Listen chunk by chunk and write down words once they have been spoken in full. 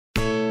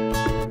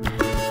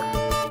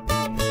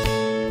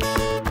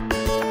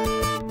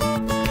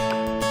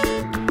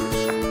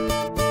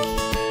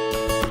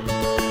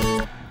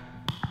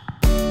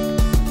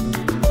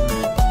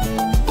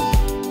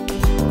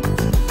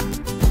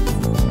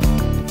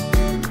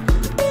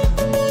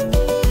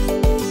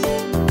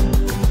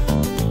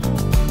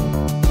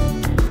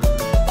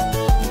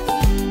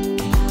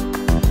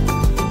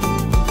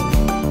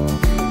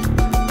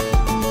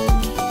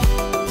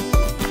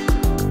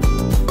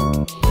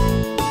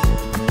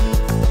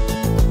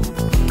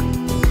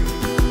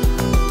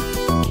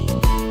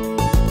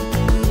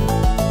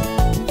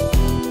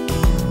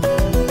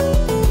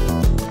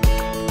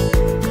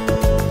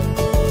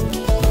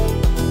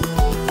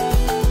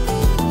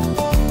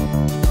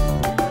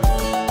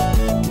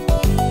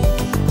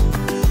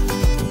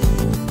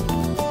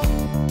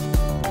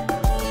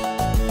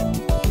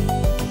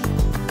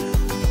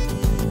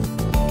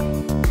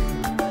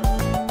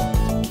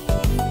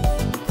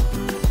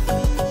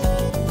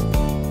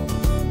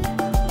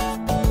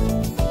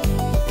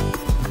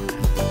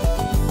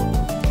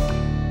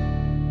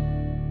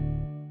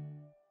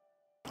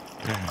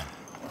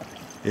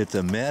It's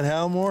a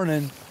Methow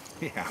morning.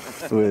 Yeah.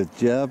 With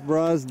Jeff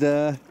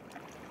Brazda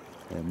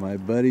and my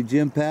buddy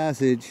Jim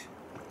Passage.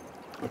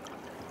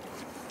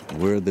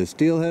 We're the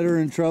steelhead are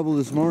in trouble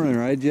this morning,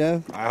 right,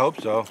 Jeff? I hope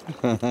so.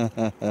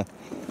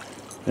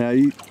 Now,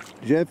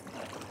 Jeff,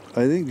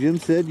 I think Jim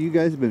said you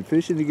guys have been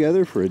fishing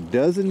together for a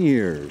dozen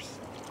years.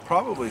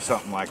 Probably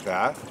something like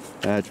that.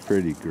 That's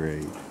pretty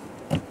great.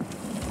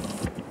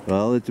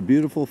 Well, it's a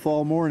beautiful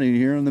fall morning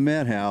here in the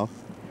Methow.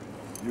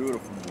 Beautiful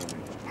morning.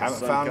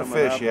 Haven't found a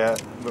fish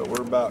yet, but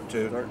we're about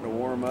to. Starting to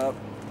warm up.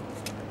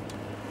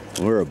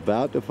 We're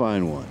about to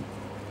find one.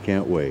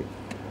 Can't wait.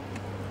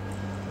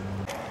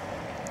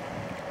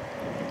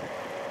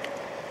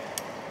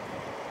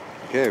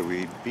 Okay,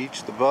 we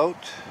beached the boat.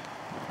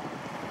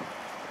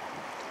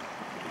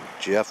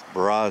 Jeff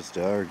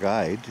Brazda, our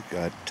guide,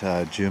 got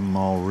Jim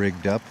all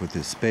rigged up with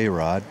his spey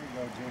rod.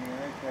 There you go, Jimmy,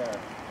 right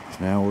there.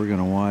 Now we're going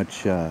to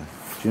watch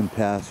Jim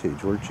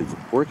Passage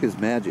work his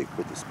magic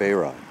with the spey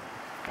rod.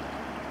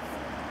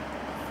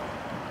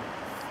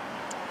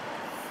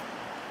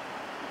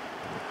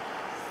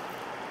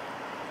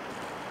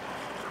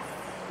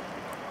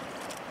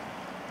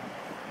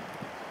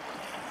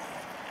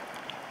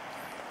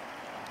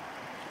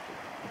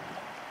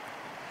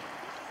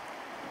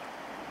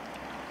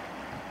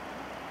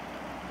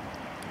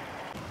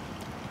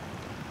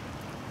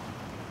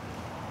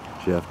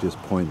 Jeff just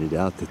pointed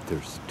out that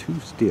there's two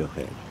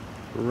steelhead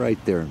right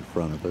there in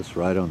front of us,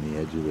 right on the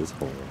edge of this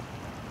hole.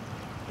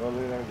 Well,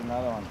 there's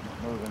another one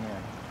moving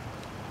in.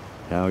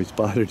 Now he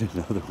spotted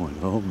another one.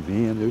 Oh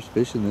man, there's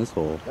fish in this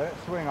hole. Let it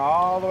swing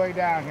all the way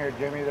down here,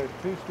 Jimmy. There's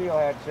two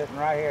steelhead sitting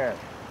right here.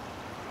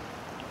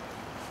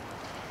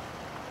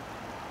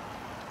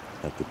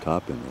 At the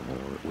top end of the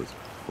hole, it was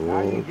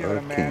Now you full give it a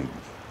of man.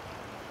 kings.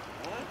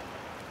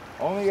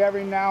 Only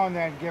every now and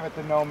then give it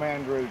the no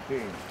man's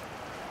routine.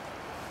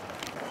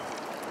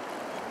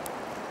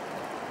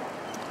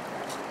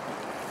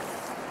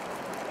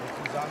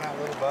 He's on that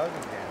little bug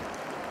again.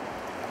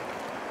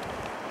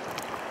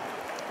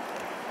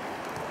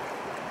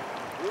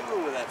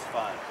 Ooh, that's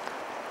fun.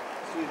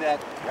 See that?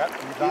 Yep,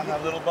 he's on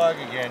that little bug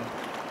again.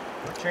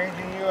 We're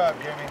changing you up,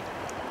 Jimmy.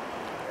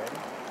 Ready?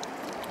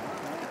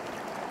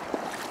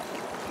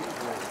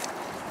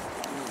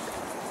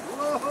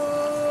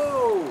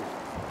 Whoa!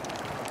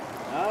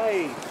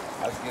 Nice.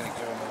 I was gonna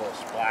give him a little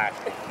splash.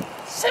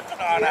 Sipping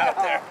on out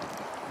there.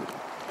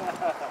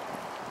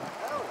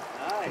 Oh,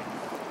 nice.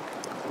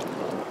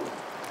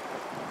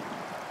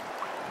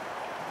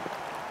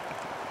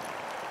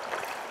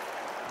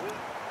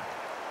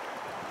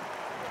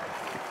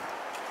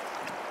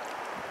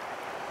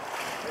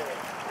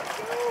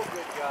 Oh,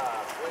 good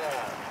job.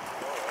 Yeah.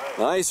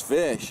 All right. Nice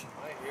fish.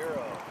 My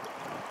hero.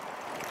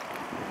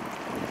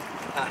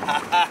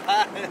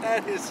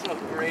 That is so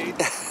great.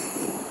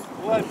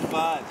 What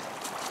fun.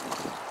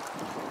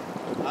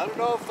 I don't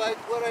know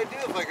what I'd do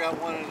if I got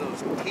one of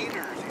those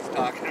keeners he's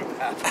talking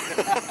about.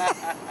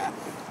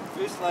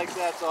 Fish like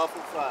that's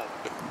awful fun.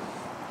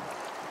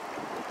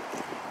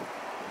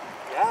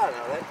 Yeah,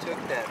 no, that took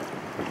that.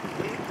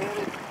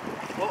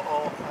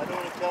 Uh-oh, I don't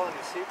want to tell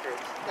any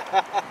secrets.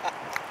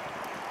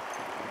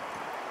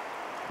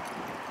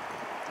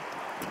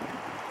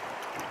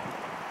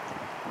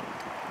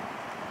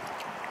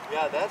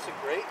 Yeah, that's a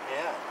great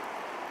net.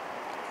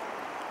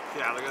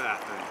 Yeah, look at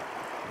that thing.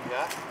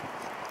 Yeah.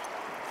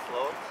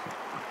 Floats.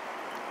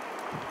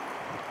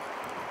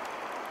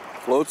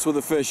 Floats with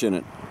a fish in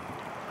it.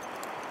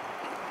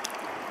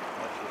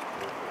 That's just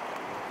perfect.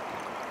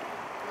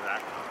 Look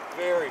at that.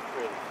 Very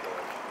pretty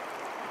fish.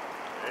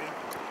 Ready?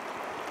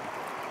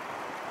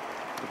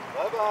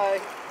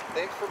 Bye-bye.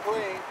 Thanks for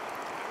playing.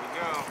 Here we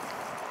go.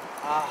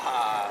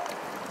 Ah,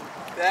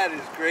 that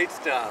is great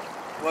stuff.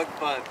 What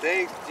fun.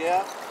 Thanks,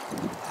 Jeff.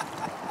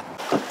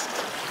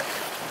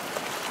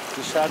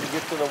 Just had to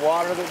get to the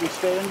water that we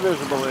stay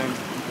invisible in.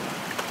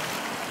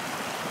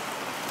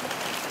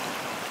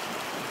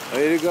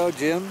 Way to go,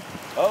 Jim.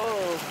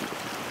 Oh.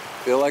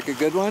 Feel like a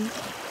good one?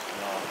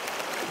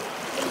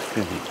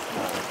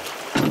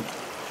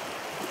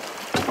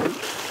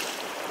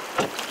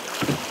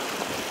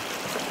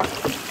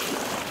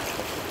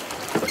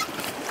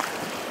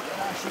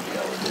 I should be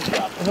able to just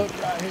drop the hook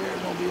right here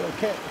and we'll be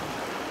okay.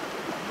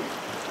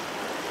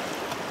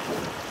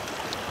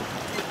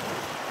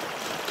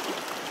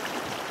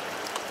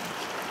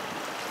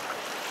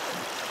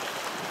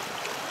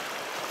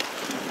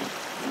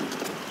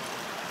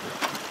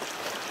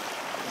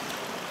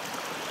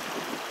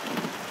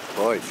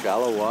 Boy,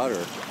 shallow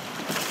water.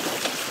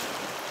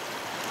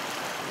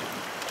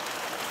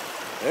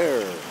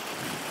 There.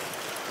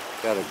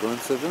 Got a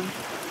glimpse of him.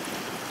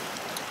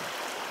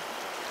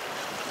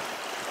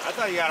 I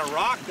thought you had a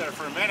rock there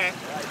for a minute.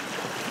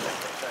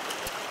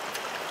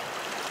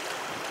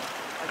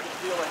 I can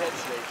feel the head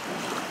shake.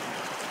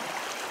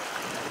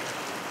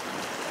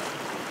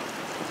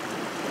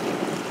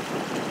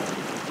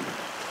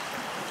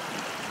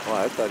 Oh,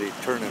 I thought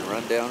he'd turn and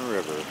run down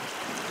river.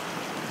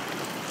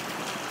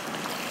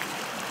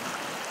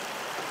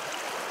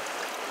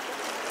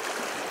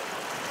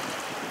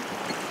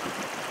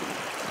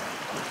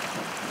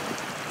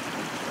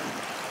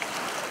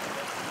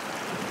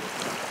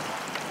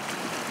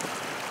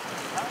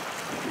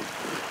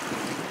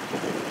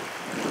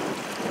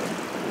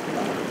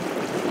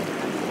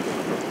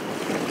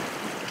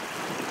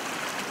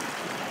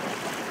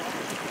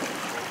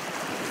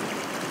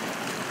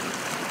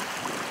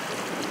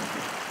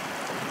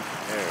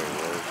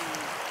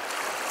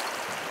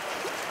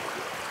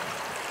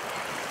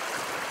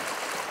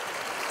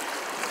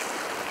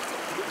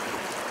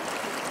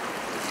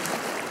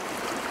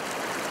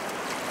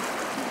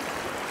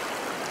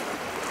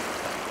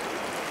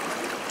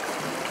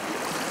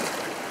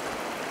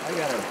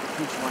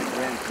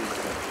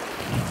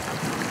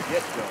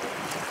 get-go.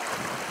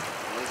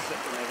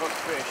 When they hook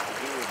fish, to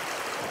do with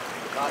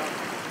got them,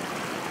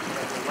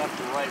 either left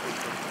or right with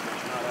the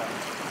fish, not out.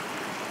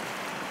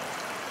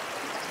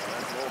 So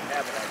that's an old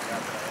habit I've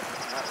got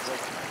that I'm not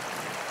breaking.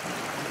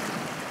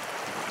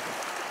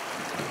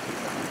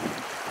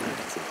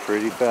 It's a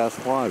pretty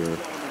fast water. You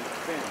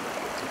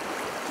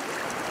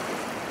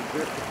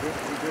grip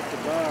the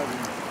bug.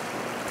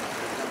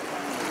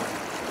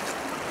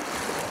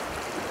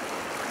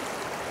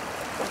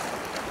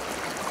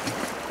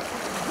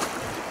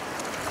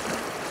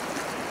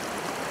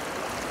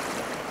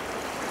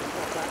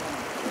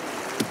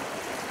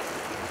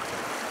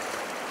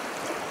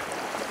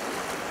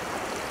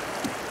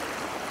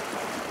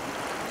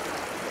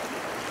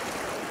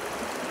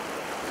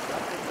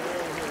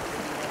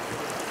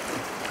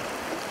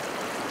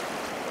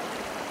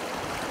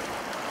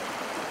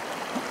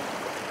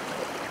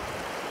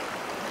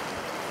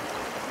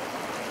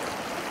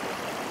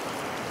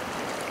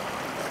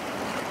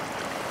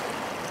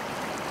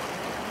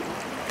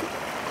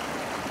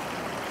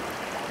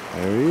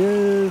 There he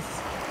is.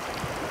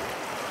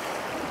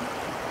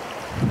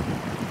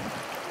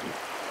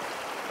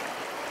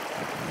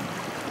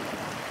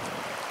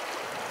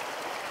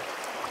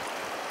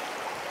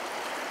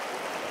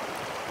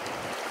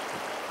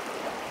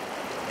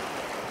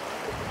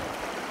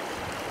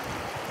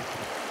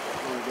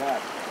 What we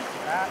got?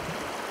 That.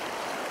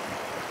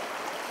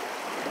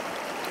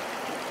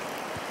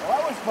 Well,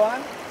 that was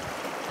fun. I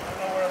don't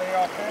know where they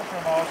all came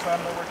from all of a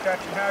sudden, but we're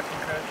catching hatching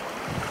fish.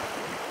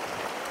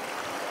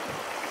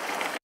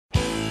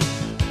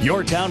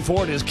 Your town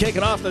Ford is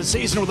kicking off the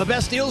season with the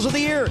best deals of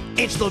the year.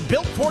 It's the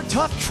Built Ford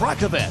Tough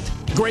Truck event.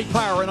 Great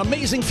power and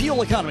amazing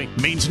fuel economy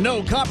means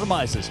no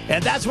compromises.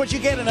 And that's what you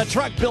get in a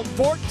truck built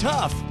Ford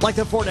Tough. Like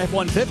the Ford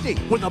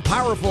F-150 with a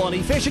powerful and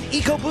efficient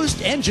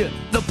EcoBoost engine.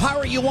 The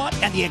power you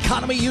want and the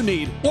economy you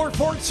need. Or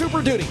Ford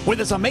Super Duty with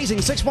its amazing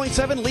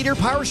 6.7-liter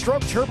Power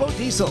Stroke turbo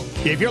diesel.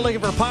 If you're looking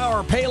for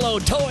power,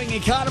 payload, towing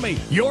economy,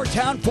 your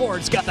town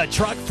Ford's got the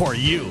truck for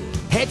you.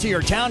 Head to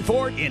your town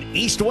Ford in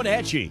East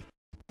Wenatchee.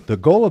 The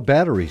goal of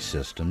Battery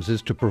Systems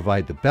is to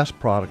provide the best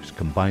products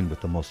combined with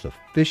the most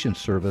efficient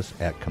service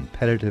at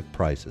competitive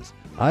prices.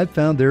 I've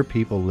found their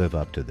people live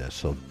up to this,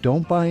 so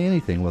don't buy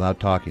anything without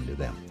talking to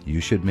them.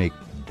 You should make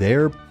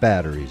their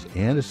batteries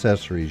and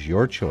accessories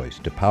your choice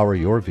to power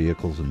your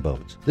vehicles and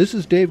boats. This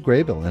is Dave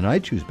Graybill, and I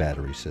choose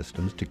Battery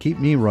Systems to keep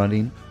me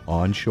running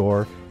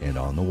onshore and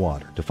on the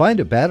water. To find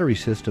a Battery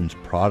Systems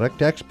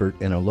product expert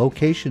in a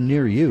location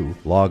near you,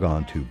 log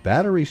on to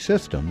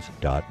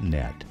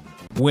batterysystems.net.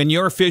 When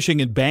you're fishing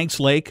in Banks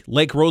Lake,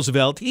 Lake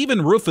Roosevelt,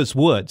 even Rufus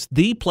Woods,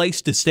 the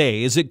place to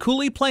stay is at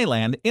Cooley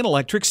Playland in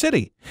Electric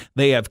City.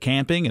 They have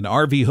camping and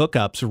RV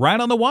hookups right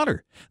on the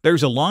water.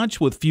 There's a launch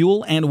with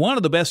fuel and one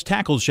of the best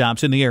tackle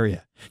shops in the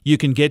area. You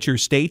can get your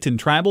state and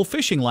tribal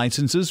fishing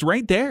licenses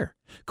right there.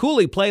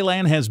 Cooley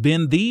Playland has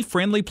been the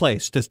friendly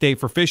place to stay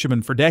for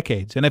fishermen for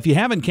decades, and if you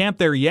haven't camped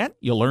there yet,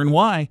 you'll learn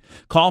why.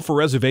 Call for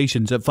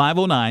reservations at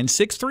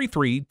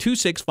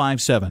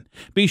 509-633-2657.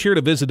 Be sure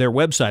to visit their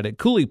website at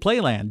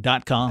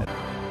cooleyplayland.com.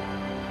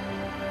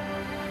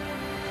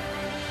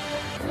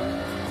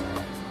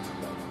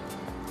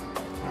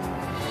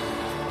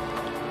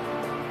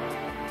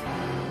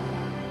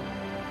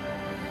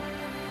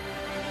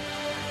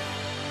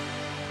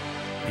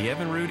 The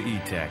Evinrude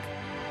E-Tech.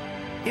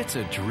 It's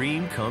a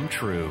dream come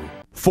true.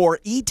 For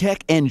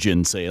E-Tech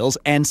engine sales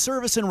and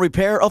service and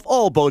repair of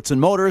all boats and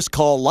motors,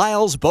 call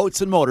Lyle's Boats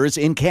and Motors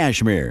in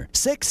Kashmir,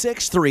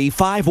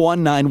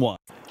 663-5191.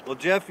 Well,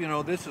 Jeff, you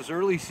know, this is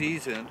early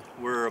season.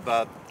 We're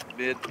about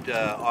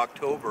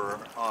mid-October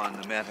on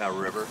the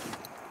Methow River,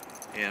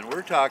 and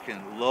we're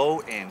talking low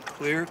and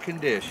clear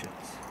conditions.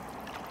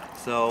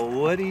 So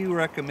what do you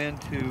recommend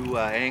to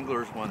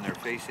anglers when they're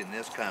facing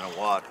this kind of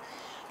water?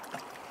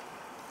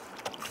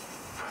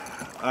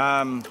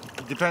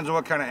 Depends on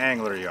what kind of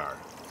angler you are.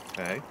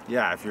 Okay.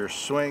 Yeah, if you're a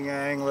swing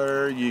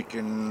angler, you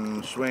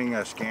can swing a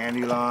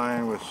Scandi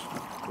line with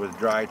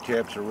dry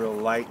tips or real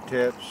light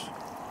tips,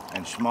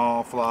 and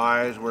small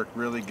flies work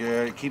really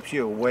good. It keeps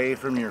you away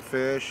from your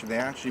fish. They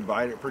actually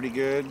bite it pretty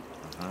good.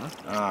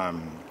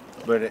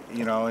 But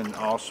you know, in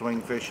all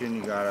swing fishing,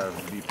 you gotta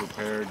be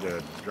prepared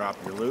to drop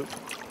your loop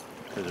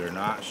because they're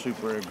not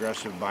super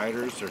aggressive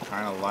biters. They're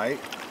kind of light.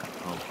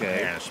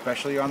 Okay. And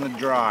especially on the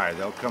dry,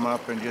 they'll come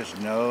up and just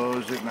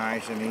nose it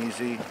nice and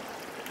easy.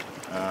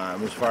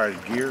 As far as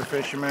gear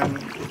fishermen,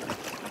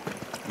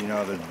 you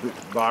know, the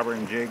bobber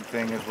and jig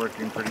thing is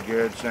working pretty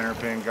good. Center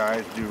pin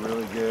guys do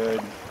really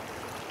good.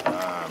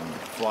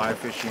 Fly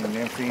fishing,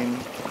 nymphing,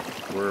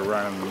 we're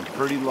running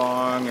pretty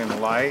long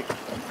and light,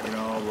 you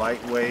know,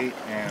 lightweight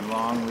and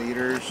long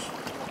leaders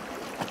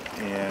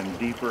in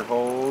deeper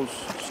holes,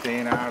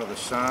 staying out of the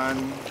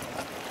sun,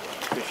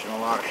 fishing a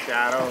lot of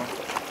shadow.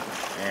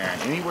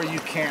 And anywhere you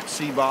can't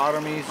see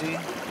bottom easy,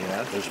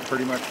 yeah, there's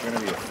pretty much going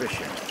to be a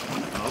fish in it.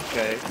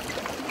 Okay.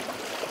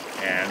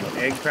 And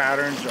egg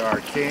patterns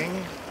are king.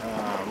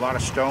 A lot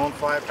of stone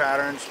fly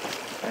patterns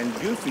and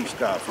goofy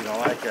stuff, you know,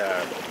 like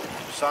a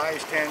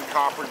size 10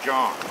 copper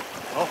john.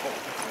 Oh,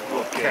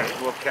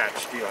 we'll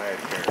catch steelhead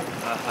here.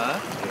 Uh-huh.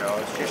 You know,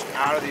 it's just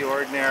out of the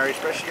ordinary,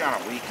 especially on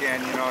a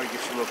weekend, you know, it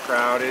gets a little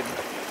crowded.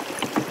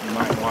 You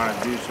might want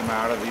to do some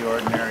out of the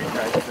ordinary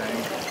type thing.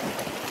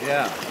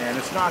 Yeah. And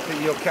it's not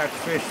that you'll catch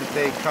fish that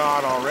they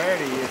caught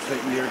already, it's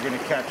that you're going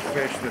to catch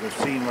fish that have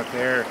seen what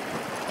they're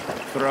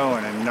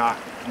throwing and not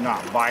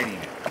biting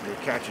it. You're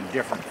catching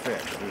different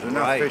fish. There's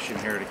enough fish in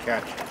here to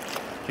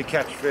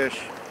catch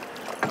fish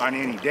on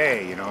any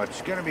day. You know,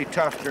 it's going to be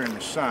tough during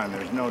the sun.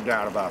 There's no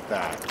doubt about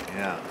that.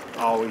 Yeah.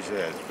 Always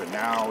is. But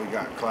now we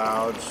got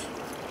clouds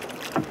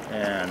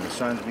and the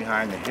sun's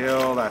behind the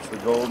hill. That's the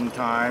golden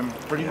time.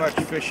 Pretty much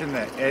fishing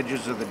the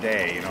edges of the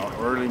day. You know,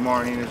 early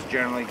morning is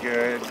generally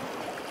good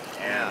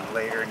and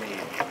later in the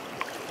evening.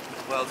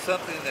 Well,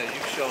 something that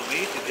you showed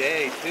me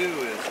today too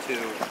is to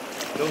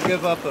don't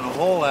give up in a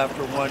hole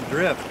after one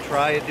drift.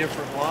 Try a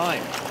different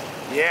line.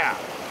 Yeah,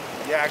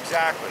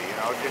 exactly. You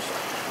know, just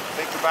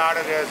think about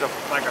it as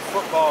like a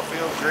football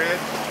field grid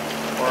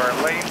or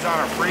lanes on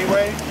a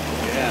freeway.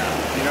 Yeah.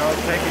 You know,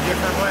 take a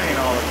different lane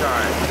all the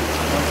time.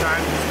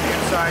 Sometimes it's the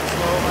inside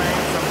slow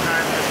lane,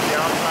 sometimes it's the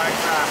outside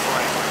fast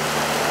lane.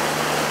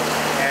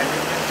 And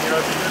you know,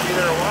 if you're going to be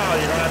there a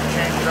while, you don't have to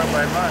change it up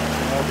by much.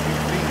 You know, a few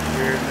feet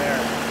here and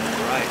there.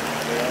 Right.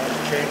 You know,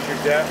 change your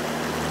depth.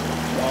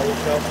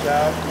 Always helps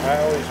out. I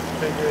always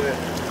figure that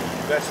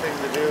the best thing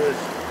to do is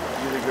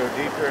either go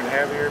deeper and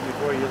heavier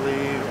before you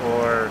leave,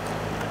 or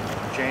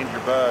change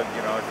your bug,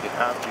 you know, if you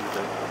have to.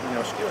 But, you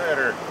know, steelhead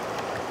are,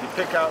 you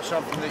pick out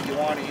something that you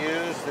want to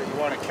use, that you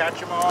want to catch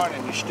them on,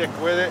 and you stick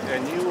with it,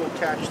 and you will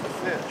catch the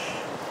fish.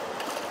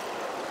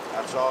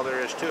 That's all there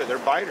is to it. They're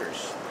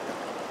biters.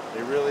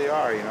 They really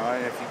are, you know,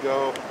 and if you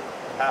go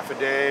half a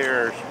day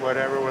or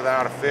whatever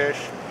without a fish,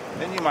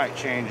 then you might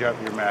change up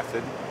your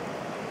method.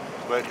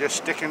 But just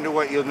sticking to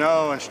what you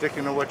know and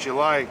sticking to what you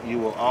like, you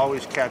will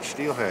always catch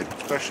steelhead,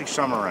 especially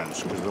summer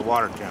runs because of the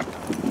water temp.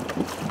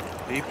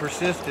 Be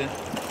persistent.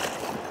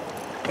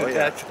 Oh, yeah.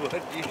 That's what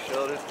you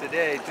showed us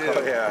today too.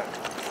 Oh yeah.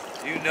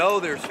 You know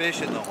there's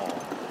fish in the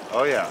hole.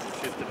 Oh yeah.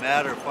 It's just a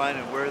matter of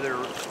finding where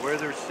they're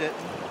sitting.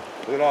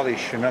 Look at all these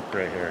Chinook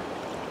right here.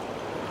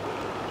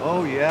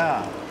 Oh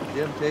yeah.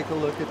 Jim, take a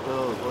look at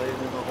those laying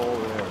in the hole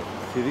there.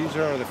 See, these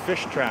are the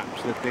fish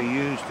traps that they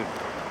use to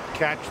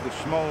catch the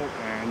smoke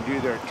and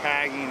do their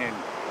tagging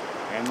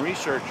and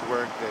research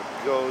work that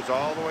goes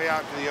all the way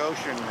out to the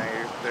ocean.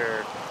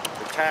 The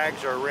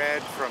tags are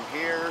read from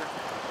here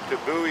to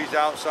buoys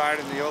outside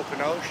in the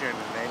open ocean,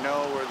 and they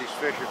know where these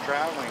fish are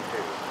traveling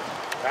to.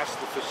 That's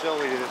the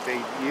facility that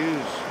they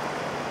use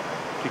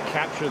to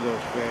capture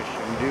those fish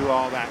and do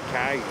all that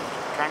tagging.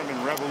 It's kind of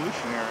been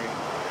revolutionary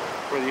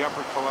for the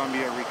Upper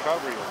Columbia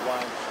recovery of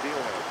wild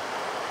steelhead,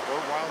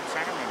 or wild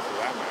salmon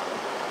for that matter.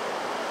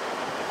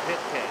 The pit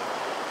tag.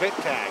 Pit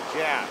tags,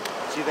 yeah.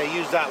 See, they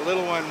use that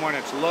little one when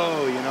it's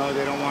low, you know,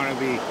 they don't want to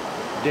be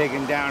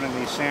digging down in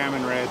these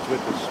salmon reds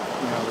with the,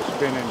 you know, the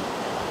spinning,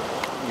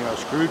 you know,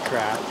 screw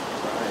trap.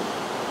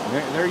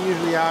 Right. They're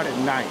usually out at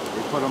night.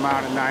 They put them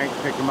out at night,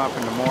 pick them up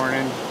in the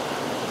morning.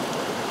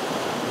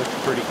 Looks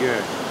pretty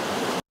good.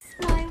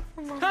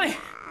 Honey,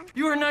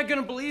 you are not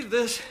gonna believe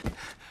this.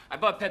 I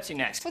bought Pepsi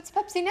Next. What's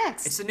Pepsi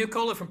Next? It's the new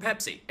cola from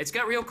Pepsi. It's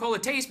got real cola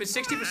taste, but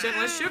 60%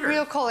 less sugar.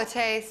 Real cola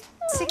taste,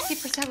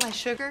 60% less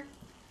sugar.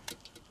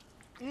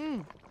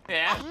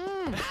 Yeah.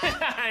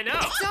 I know.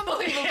 It's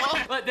unbelievable.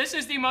 But this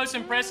is the most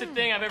impressive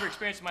thing I've ever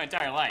experienced in my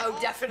entire life. Oh,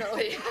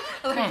 definitely.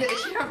 Look at the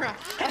camera.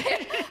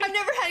 I've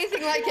never had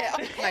anything like it. Oh,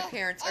 my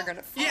parents are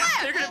gonna flip. Yeah,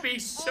 they're gonna be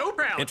so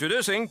proud.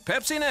 Introducing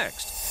Pepsi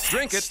Next.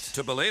 Drink it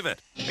to believe it.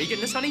 Are you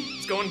getting this, honey?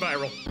 It's going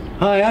viral.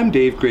 Hi, I'm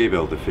Dave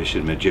Graybill, the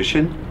Fishin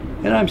Magician,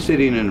 and I'm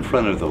sitting in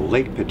front of the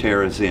Lake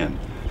Pateras Inn.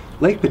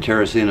 Lake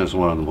Pateras Inn is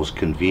one of the most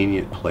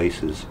convenient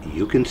places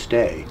you can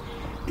stay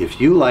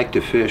if you like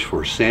to fish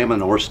for salmon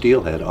or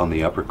steelhead on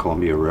the Upper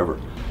Columbia River.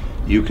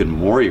 You can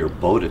moor your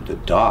boat at the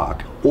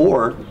dock,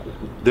 or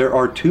there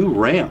are 2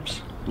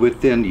 ramps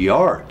within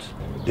yards.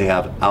 They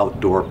have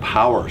outdoor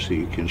power so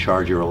you can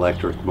charge your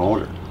electric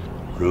motor.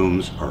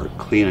 Rooms are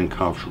clean and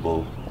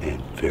comfortable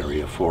and very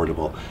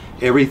affordable.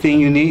 Everything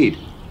you need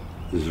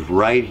is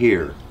right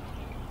here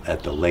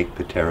at the Lake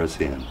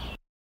Pateras Inn.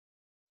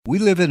 We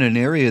live in an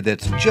area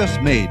that's just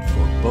made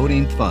for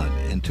boating fun,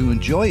 and to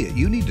enjoy it,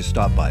 you need to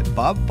stop by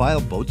Bob File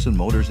Boats and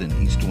Motors in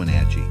East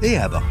Wenatchee. They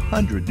have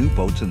 100 new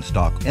boats in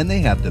stock, and they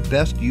have the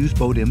best used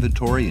boat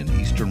inventory in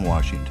Eastern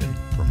Washington.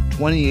 From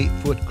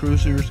 28-foot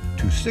cruisers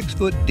to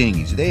 6-foot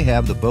dinghies, they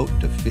have the boat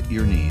to fit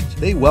your needs.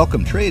 They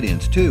welcome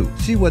trade-ins too.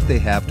 See what they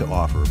have to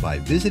offer by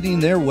visiting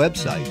their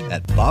website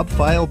at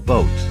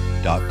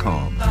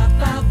bobfileboats.com. Bob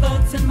File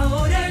Boats and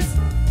Motors,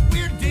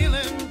 we're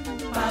dealing.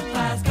 Bob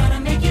File's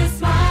gonna make you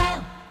smile.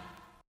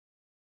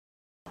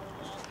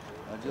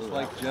 Just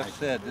like Jeff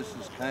said, this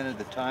is kind of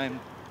the time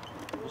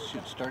we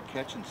should start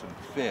catching some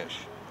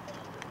fish.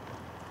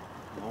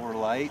 Lower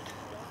light.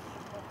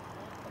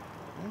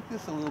 I think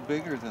this is a little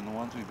bigger than the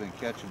ones we've been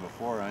catching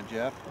before, huh,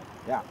 Jeff?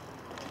 Yeah.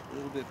 A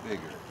little bit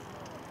bigger.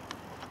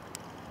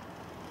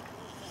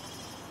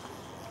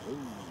 Ooh.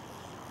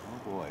 Oh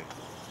boy.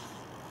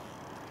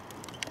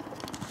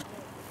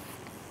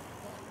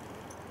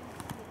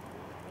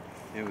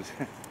 It was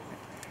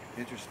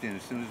interesting.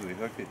 As soon as we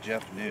hooked it,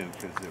 Jeff knew,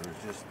 because there were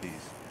just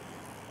these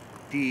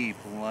deep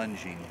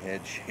lunging head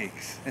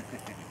shakes.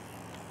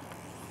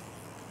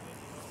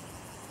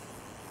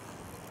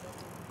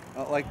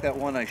 Not like that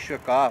one I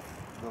shook off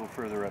a little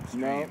further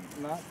upstream. No,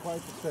 not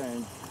quite the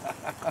same.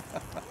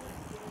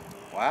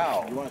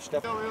 Wow. You want to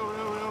step? Reel.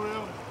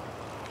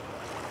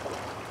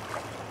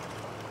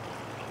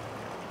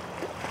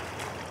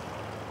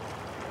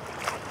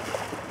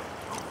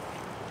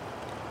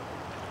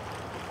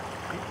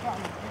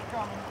 Keep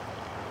coming.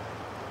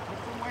 Put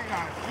some weight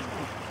on it.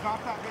 It's not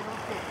that big of a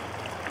fish.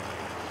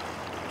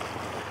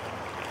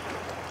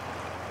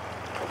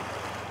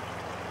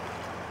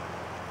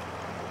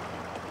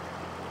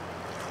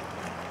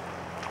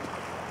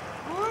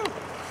 Woo!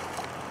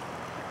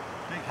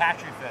 Big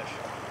hatchery fish.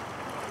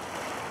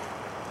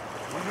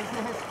 What is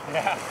this?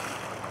 Yeah.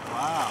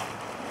 Wow.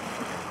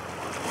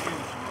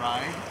 Seems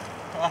right.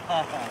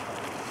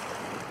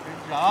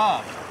 Good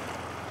job.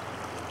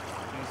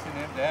 Chasing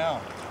him down.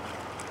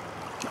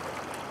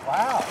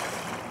 Wow.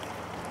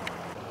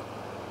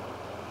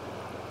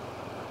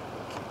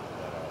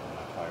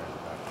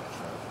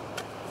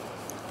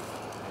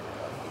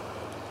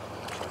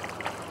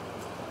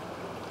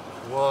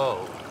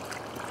 Whoa.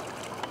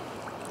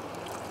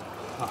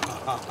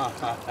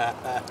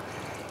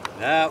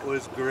 That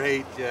was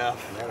great, Jeff.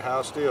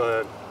 Methow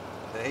Steelhead.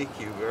 Thank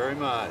you very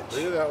much.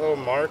 Look at that little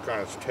mark on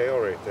its tail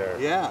right there.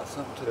 Yeah,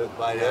 something took a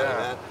bite out of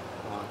that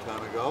a long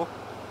time ago.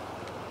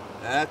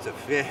 That's a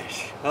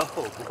fish.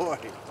 Oh boy,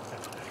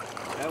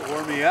 that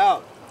wore me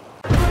out.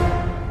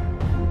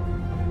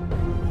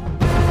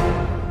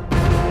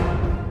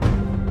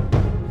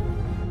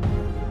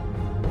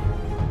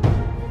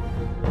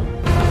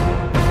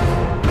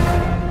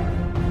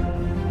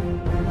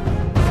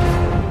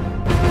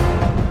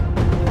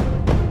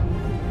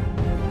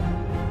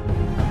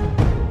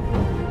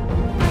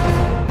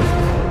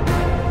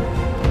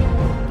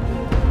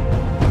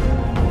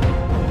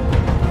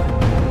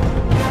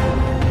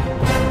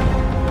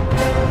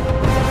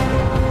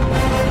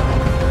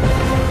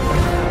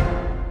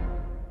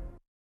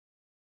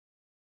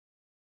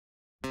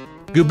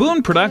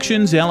 Gaboon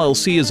Productions,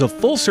 LLC is a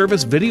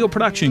full-service video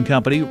production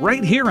company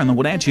right here in the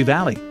Wenatchee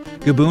Valley.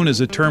 Gaboon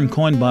is a term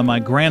coined by my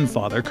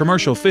grandfather,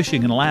 commercial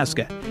fishing in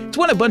Alaska. It's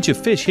when a bunch of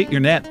fish hit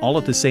your net all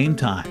at the same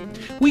time.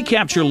 We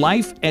capture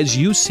life as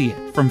you see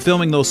it, from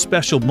filming those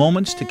special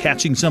moments to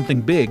catching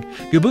something big.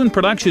 Gaboon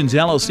Productions,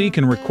 LLC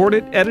can record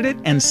it, edit it,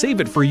 and save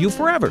it for you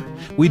forever.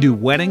 We do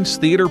weddings,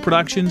 theater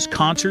productions,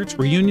 concerts,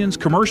 reunions,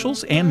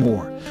 commercials, and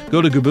more.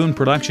 Go to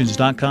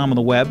GaboonProductions.com on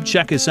the web,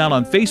 check us out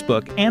on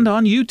Facebook and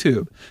on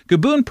YouTube.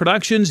 Gaboon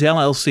Productions,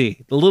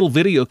 LLC, the little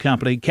video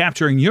company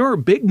capturing your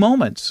big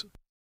moments.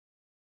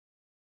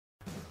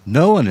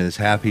 No one is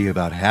happy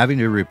about having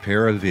to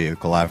repair a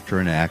vehicle after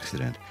an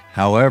accident.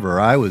 However,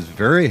 I was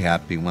very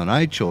happy when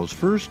I chose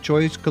First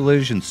Choice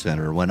Collision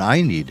Center when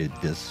I needed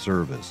this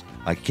service.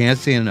 I can't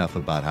say enough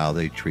about how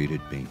they treated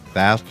me.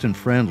 Fast and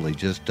friendly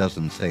just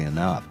doesn't say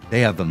enough.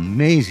 They have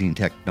amazing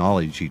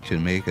technology to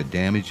make a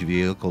damaged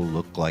vehicle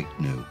look like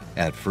new.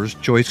 At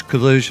First Choice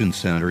Collision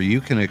Center,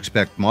 you can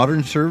expect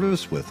modern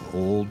service with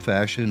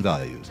old-fashioned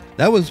values.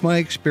 That was my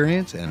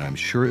experience, and I'm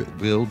sure it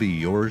will be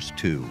yours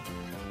too.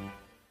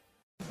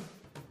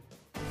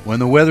 When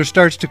the weather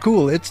starts to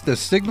cool, it's the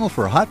signal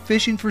for hot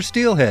fishing for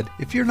steelhead.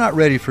 If you're not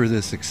ready for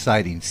this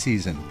exciting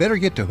season, better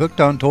get to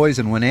Hooked on Toys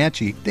in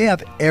Wenatchee. They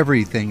have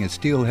everything a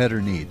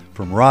steelheader needs,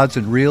 from rods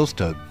and reels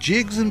to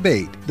jigs and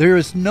bait. There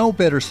is no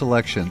better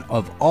selection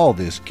of all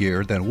this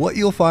gear than what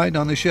you'll find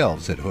on the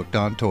shelves at Hooked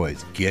on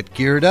Toys. Get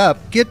geared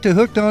up. Get to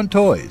Hooked on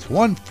Toys,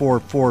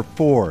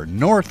 1444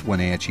 North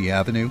Wenatchee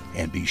Avenue,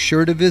 and be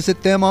sure to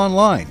visit them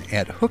online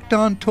at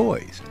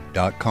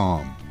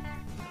hookedontoys.com.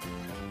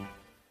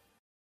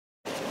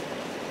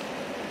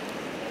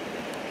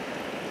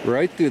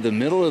 Right through the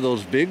middle of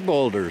those big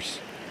boulders.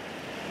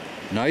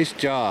 Nice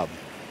job.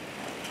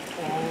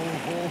 Oh,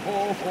 ho,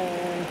 ho,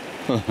 ho.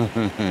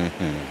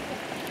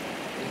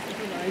 This is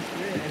a nice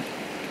fish.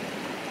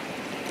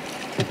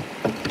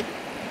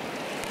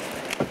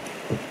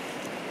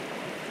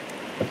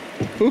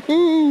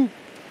 Woohoo!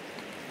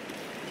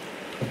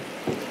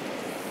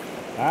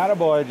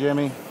 Attaboy,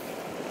 Jimmy.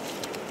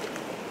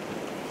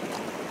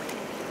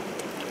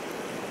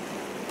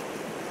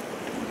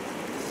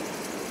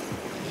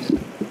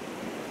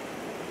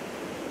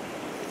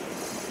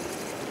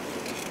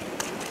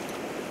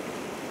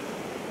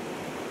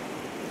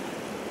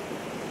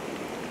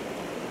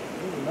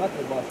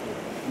 Knuckle buster.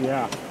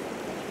 Yeah.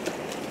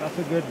 That's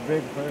a good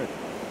big fish.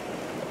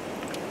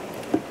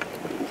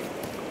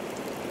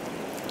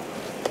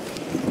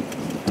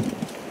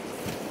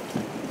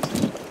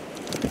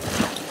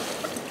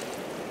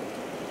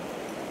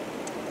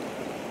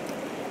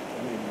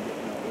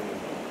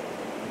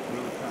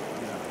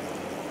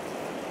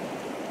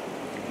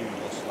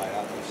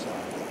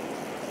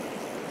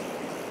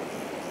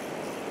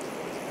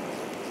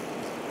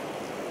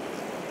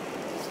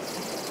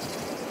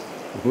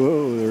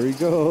 Whoa, there he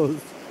goes.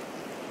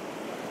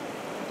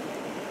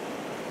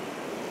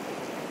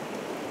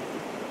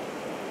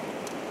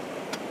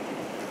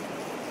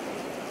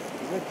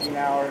 15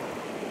 hours.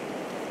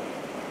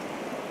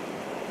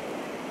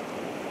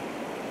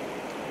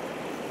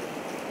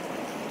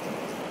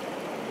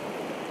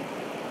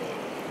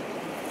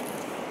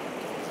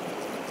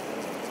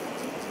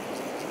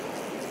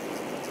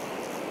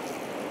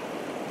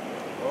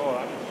 Oh,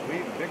 that's a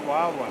sweet, big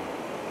wild one.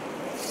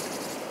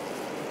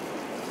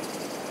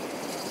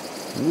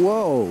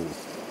 Whoa.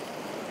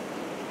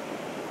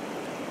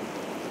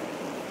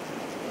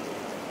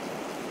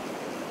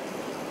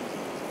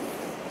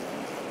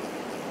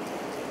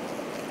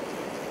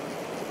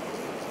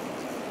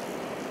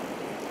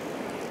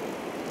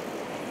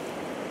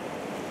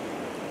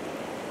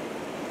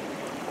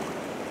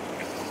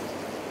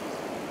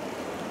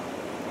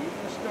 Eating a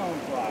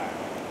stonefly.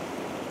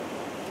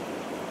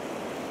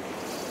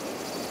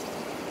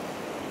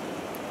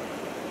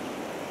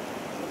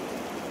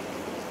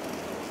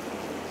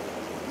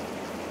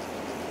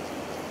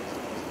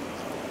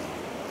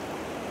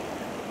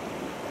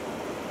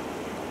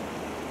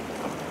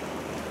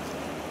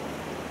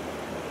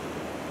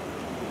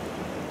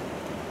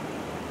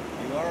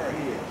 You are or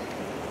he is?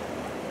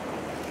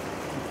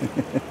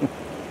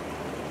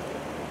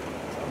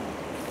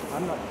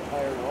 I'm not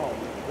tired at all.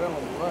 The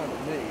adrenaline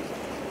running me.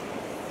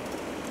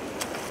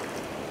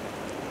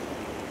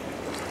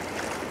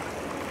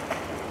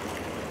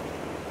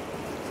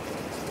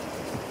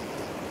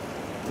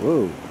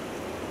 Whoa.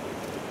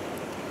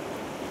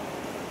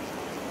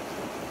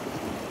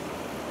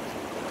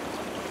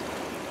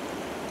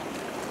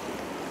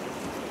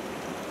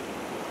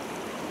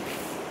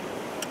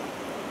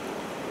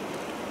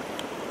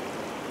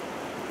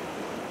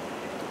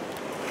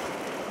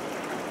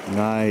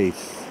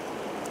 Nice.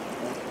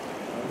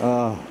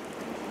 Oh.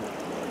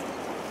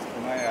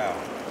 My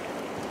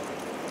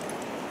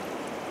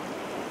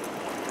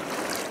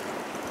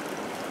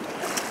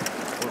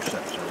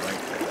forceps are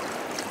right there.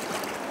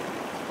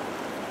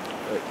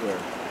 Right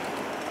there.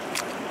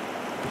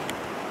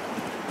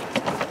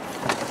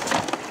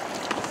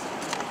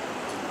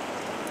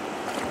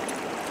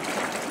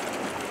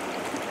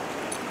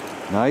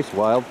 Nice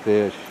wild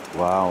fish.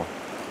 Wow.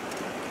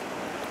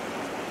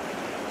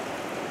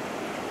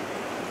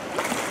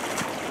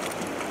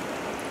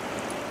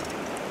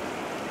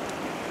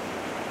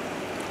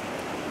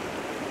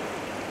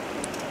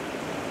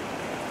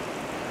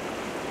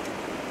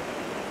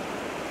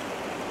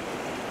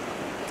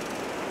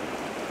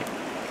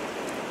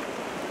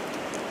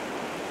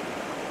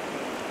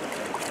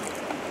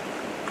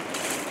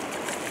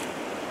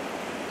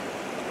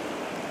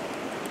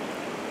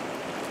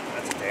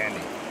 That's a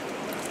dandy.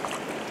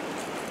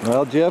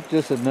 Well, Jeff,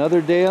 just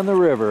another day on the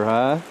river,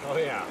 huh? Oh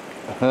yeah.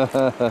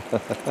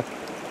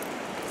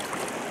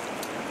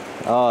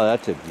 Oh,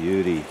 that's a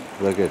beauty.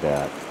 Look at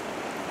that.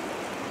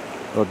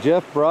 Well,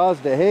 Jeff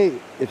Brazda, hey,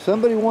 if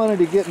somebody wanted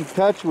to get in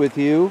touch with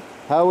you,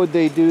 how would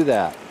they do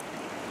that?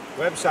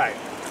 Website,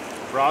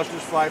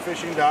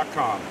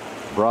 brazdasflyfishing.com.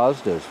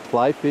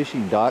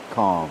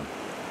 brazdasflyfishing.com.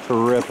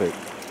 Terrific.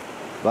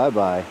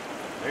 Bye-bye.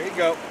 There you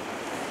go.